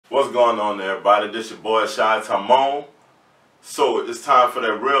What's going on there, everybody? This your boy Shootinh. So it's time for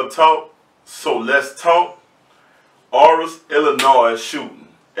that real talk. So let's talk. Aurora, Illinois shooting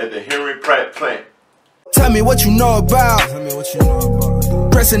at the Pratt plant. Tell me what you know about.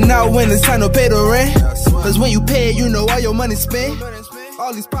 Pressing out when it's time to pay the rent. Cause when you pay it, you know all your money spent.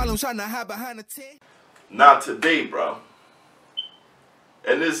 All these problems trying to hide behind the tent. Not today, bro.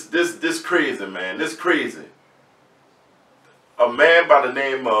 And this crazy, man. This crazy. A man by the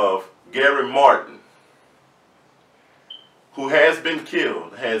name of Gary Martin, who has been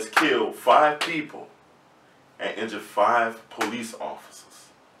killed, has killed 5 people and injured 5 police officers.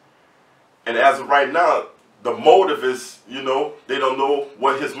 And as of right now, the motive is, they don't know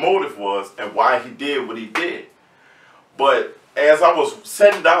what his motive was and why he did what he did. But as I was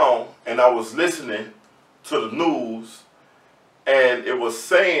sitting down and I was listening to the news, and it was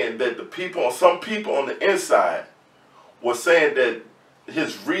saying that some people on the inside were saying that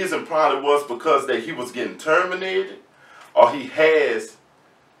his reason probably was because that he was getting terminated, or he has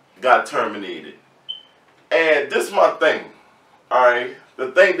got terminated. And this is my thing, alright?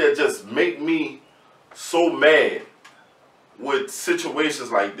 The thing that just make me so mad with situations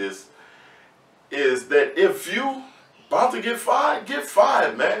like this is that if you about to get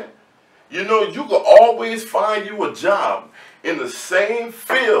fired, man. You can always find you a job in the same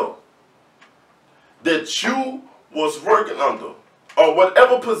field that you was working under, or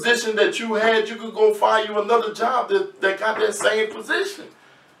whatever position that you had. You could go find you another job that got that same position.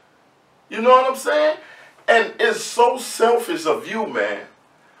 You know what I'm saying? And it's so selfish of you, man,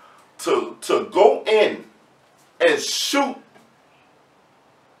 to go in and shoot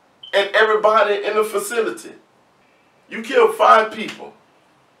at everybody in the facility. You killed 5 people,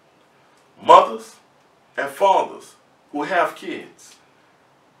 mothers and fathers who have kids,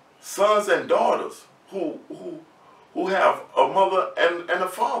 sons and daughters who have a mother and a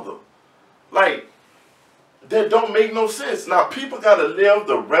father. Like, that don't make no sense. Now, people got to live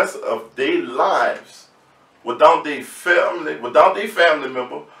the rest of their lives without their family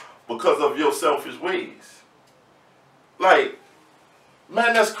member because of your selfish ways. Like,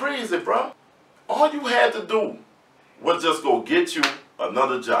 man, that's crazy, bro. All you had to do was just go get you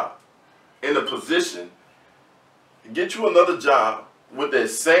another job in a position, get you another job with that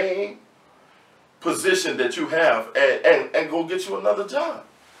same position that you have, and go get you another job.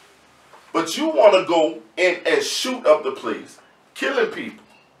 But you want to go in and shoot up the place, killing people.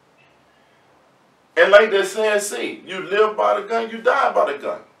 And like they're saying, you live by the gun, you die by the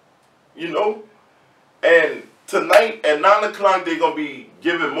gun. And tonight at 9 o'clock, they're going to be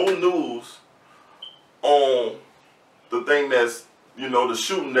giving more news on the thing that's, the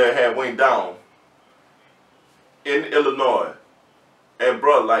shooting that went down in Illinois. And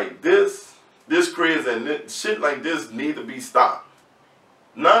bro, like this crazy and shit like this need to be stopped.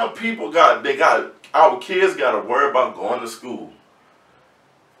 Now our kids got to worry about going to school.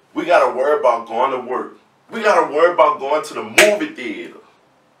 We got to worry about going to work. We got to worry about going to the movie theater.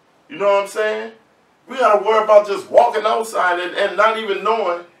 You know what I'm saying? We got to worry about just walking outside and not even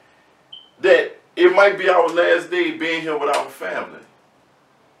knowing that it might be our last day being here with our family.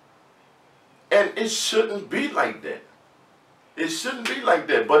 And it shouldn't be like that. It shouldn't be like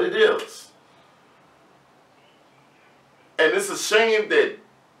that, but it is. And it's a shame that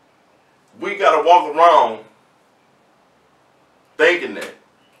we got to walk around thinking that.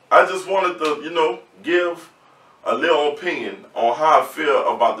 I just wanted to, give a little opinion on how I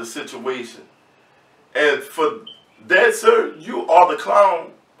feel about the situation. And for that, sir, you are the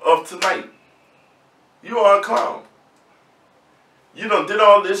clown of tonight. You are a clown. You done did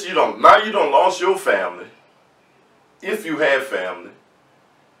all this. Now you done lost your family. If you have family.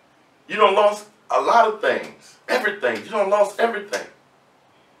 You done lost a lot of things. Everything. You done lost everything.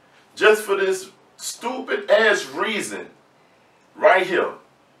 Just for this stupid ass reason right here.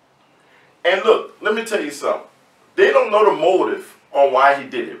 And look, let me tell you something. They don't know the motive on why he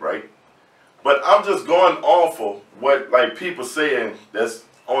did it, right? But I'm just going off of what like people saying that's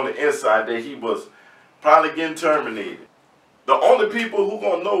on the inside that he was probably getting terminated. The only people who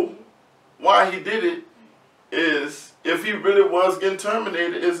gonna know why he did it is if he really was getting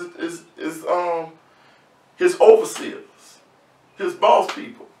terminated is his overseers, his boss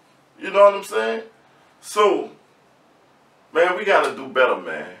people. You know what I'm saying? So, man, we gotta do better,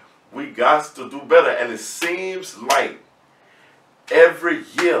 man. We got to do better, and it seems like every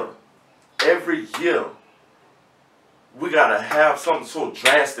year, we gotta have something so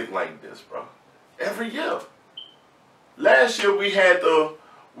drastic like this, bro. Every year. Last year we had the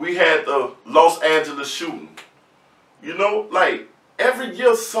Los Angeles shooting. Like every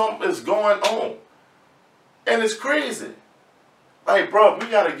year something is going on. And it's crazy. like, bro, we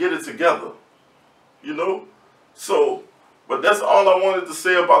gotta get it together, you know. So, but that's all I wanted to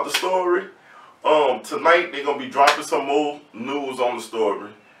say about the story. Tonight they're gonna be dropping some more news on the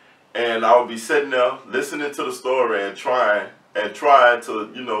story, and I'll be sitting there listening to the story and trying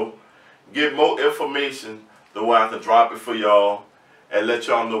to, you know, get more information the way I can drop it for y'all and let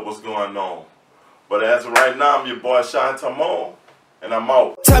y'all know what's going on. But as of right now, I'm your boy Shootinh, and I'm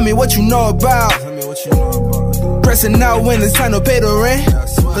out. Tell me what you know about. Pressing out when it's time to pay the rent.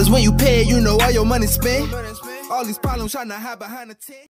 Cause when you pay, you know all your money spent. All these problems trying to hide behind the tent.